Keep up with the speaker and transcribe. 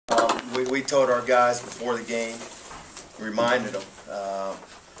we told our guys before the game, reminded them.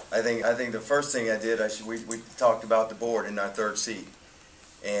 I think the first thing I did, we talked about the board in our third seed.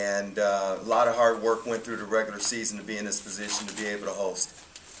 And a lot of hard work went through the regular season to be in this position to be able to host.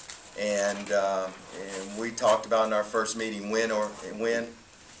 And we talked about in our first meeting, win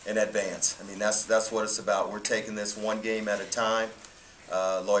and advance. I mean, that's what it's about. We're taking this one game at a time.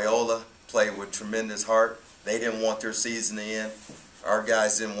 Loyola played with tremendous heart. They didn't want their season to end. Our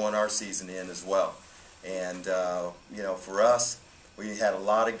guys didn't want our season to end as well. And you know, for us, we had a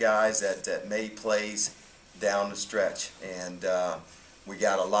lot of guys that made plays down the stretch, and we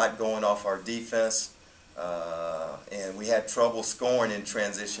got a lot going off our defense, and we had trouble scoring in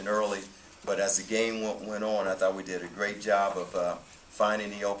transition early, but as the game went on, I thought we did a great job of finding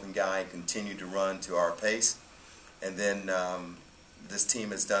the open guy and continued to run to our pace. And then this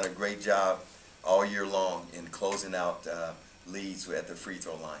team has done a great job all year long in closing out leads at the free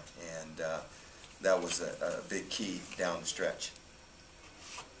throw line, and that was a big key down the stretch.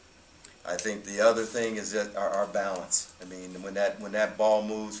 I think the other thing is that our balance. I mean, when that ball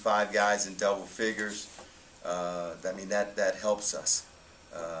moves, 5 guys in double figures, I mean that helps us.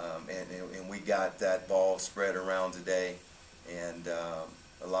 And we got that ball spread around today, and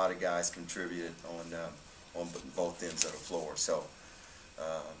a lot of guys contributed on both ends of the floor. So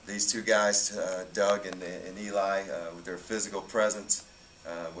these two guys, Doug and Eli, with their physical presence,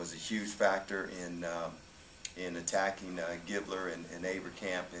 was a huge factor in attacking Gibler and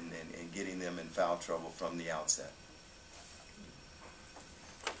Abercamp and getting them in foul trouble from the outset.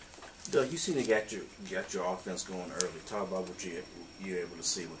 Doug, you seem to get your offense going early. Talk about what you're able to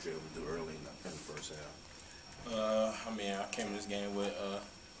see, what you're able to do early in the first half. I mean, I came to this game with a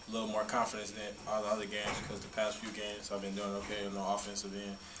little more confidence than all the other games because the past few games I've been doing okay on the offensive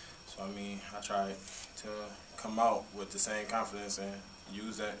end. So, I mean, I tried to come out with the same confidence and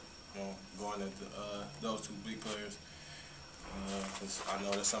use that, you know, going at those two big players. 'Cause I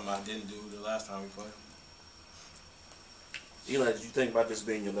know that's something I didn't do the last time we played. Eli, did you think about this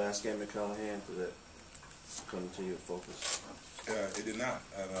being your last game at Calihan? Did that come to your focus? It did not.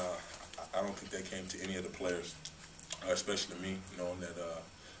 And I don't think that came to any of the players, especially me, knowing that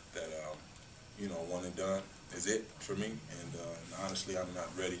you know, one and done is it for me. And honestly, I'm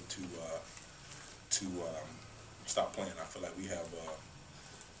not ready to stop playing. I feel like we have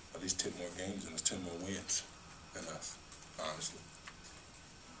at least 10 more games and there's 10 more wins than us, honestly.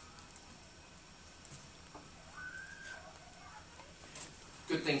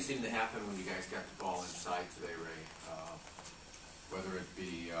 Good things seem to happen when you guys got the ball inside today, Ray. Whether it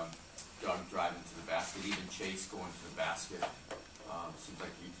be Doug driving to the basket, even Chase going to the basket. Seems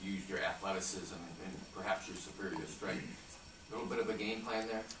like you've used your athleticism and perhaps your superior strength. A little bit of a game plan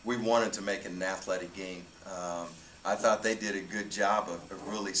there? We wanted to make it an athletic game. I thought they did a good job of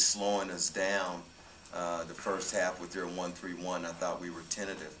really slowing us down the first half with their 1-3-1. I thought we were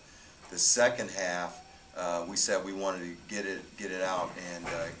tentative. The second half, we said we wanted to get it out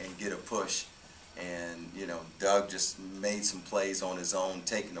and get a push. And you know, Doug just made some plays on his own,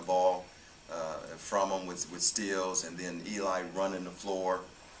 taking the ball from him with steals, and then Eli running the floor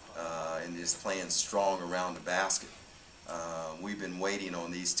and just playing strong around the basket. We've been waiting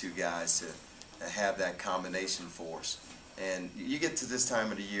on these two guys to have that combination for us. And you get to this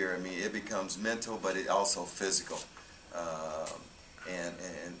time of the year, I mean, it becomes mental, but it also physical.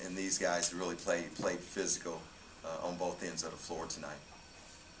 And these guys really played physical on both ends of the floor tonight.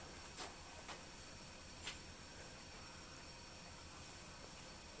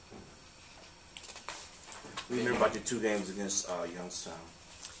 We hear about your 2 games against Youngstown.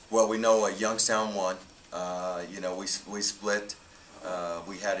 Well, we know Youngstown won. You know, we split.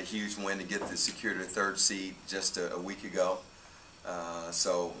 We had a huge win to get to secure the 3rd seed just a week ago.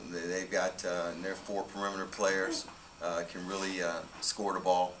 So they've got their 4 perimeter players can really score the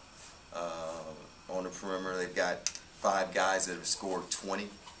ball on the perimeter. They've got 5 guys that have scored 20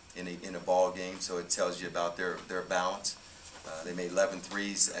 in a ball game, so it tells you about their balance. They made 11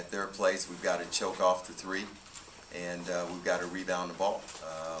 threes at their place. We've got to choke off the 3, and we've got to rebound the ball.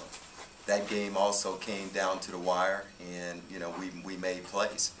 That game also came down to the wire, and you know, we made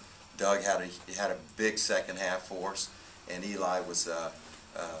plays. Doug had a big second half for us, and Eli was a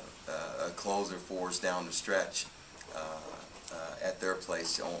closer for us down the stretch at their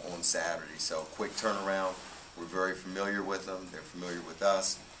place on Saturday. So quick turnaround. We're very familiar with them. They're familiar with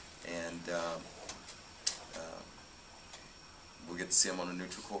us, and we'll get to see them on a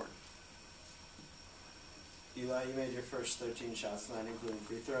neutral court. Eli, you made your first 13 shots tonight, including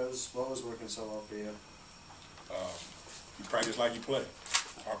free throws. What was working so well for you? You practice like you play.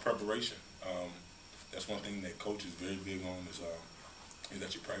 Our preparation. That's one thing that coach is very big on is is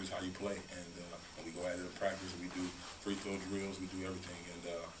that you practice how you play, and we go at it in practice. We do free throw drills, we do everything,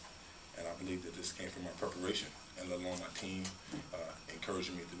 and I believe that this came from my preparation, and let alone my team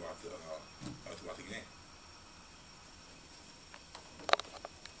encouraging me throughout the game.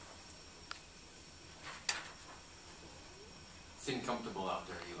 Seemed comfortable out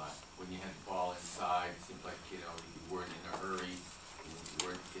there, Eli. When you had the ball inside, it seemed like, you weren't in a hurry, you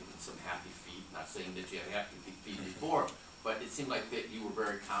weren't getting some happy feet. Not saying that you had happy feet before, but it seemed like that you were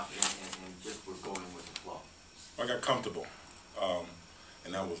very confident and just were going with the flow. I got comfortable,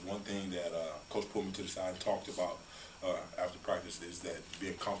 and that was one thing that Coach pulled me to the side and talked about after practice, is that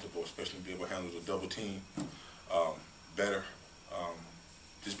being comfortable, especially being able to handle the double team better,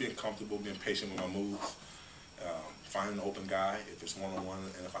 just being comfortable, being patient with my moves. Finding an open guy, if it's one-on-one,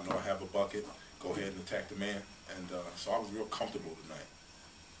 and if I know I have a bucket, go ahead and attack the man. And so I was real comfortable tonight.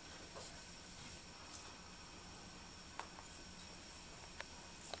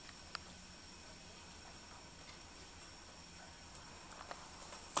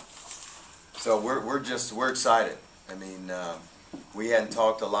 So we're excited. I mean, we hadn't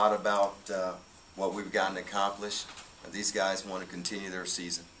talked a lot about what we've gotten accomplished. These guys want to continue their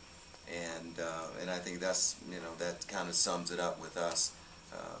season. And I think that's, that kind of sums it up with us,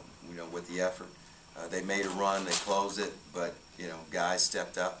 with the effort. They made a run, they closed it, but, guys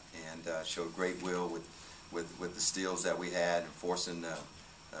stepped up and showed great will with the steals that we had and forcing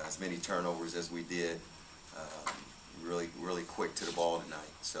as many turnovers as we did. Really quick to the ball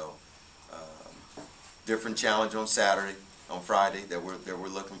tonight. So different challenge on Friday that we're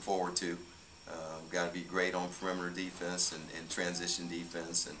looking forward to. We've got to be great on perimeter defense and transition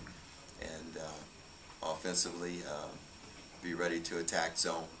defense, and offensively be ready to attack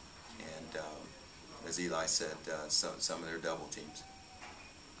zone, and as Eli said, some of their double teams.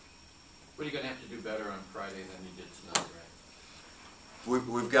 What are you going to have to do better on Friday than you did tonight, Ray?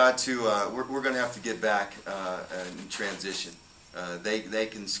 We've got to we're going to have to get back in transition. They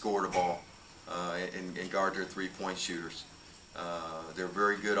can score the ball and guard their three-point shooters. They're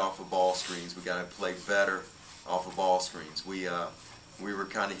very good off of ball screens. We got to play better off of ball screens. We were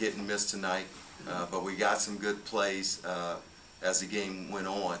kind of hit and miss tonight, but we got some good plays as the game went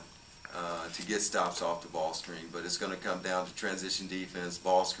on to get stops off the ball screen. But it's going to come down to transition defense,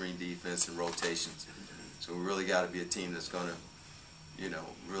 ball screen defense, and rotations. So we really got to be a team that's going to,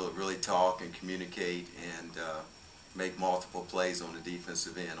 really talk and communicate and make multiple plays on the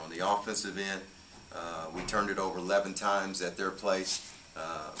defensive end. On the offensive end, we turned it over 11 times at their place.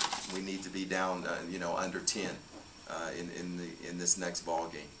 We need to be down, under 10. In this next ball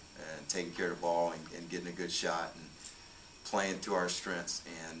game, and taking care of the ball and getting a good shot and playing to our strengths.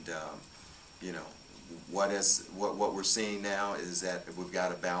 And what we're seeing now is that we've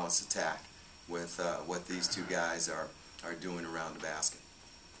got a balanced attack with what these two guys are doing around the basket.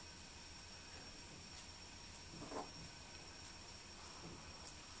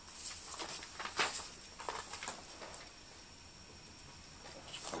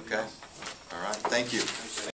 Okay. All right. Thank you.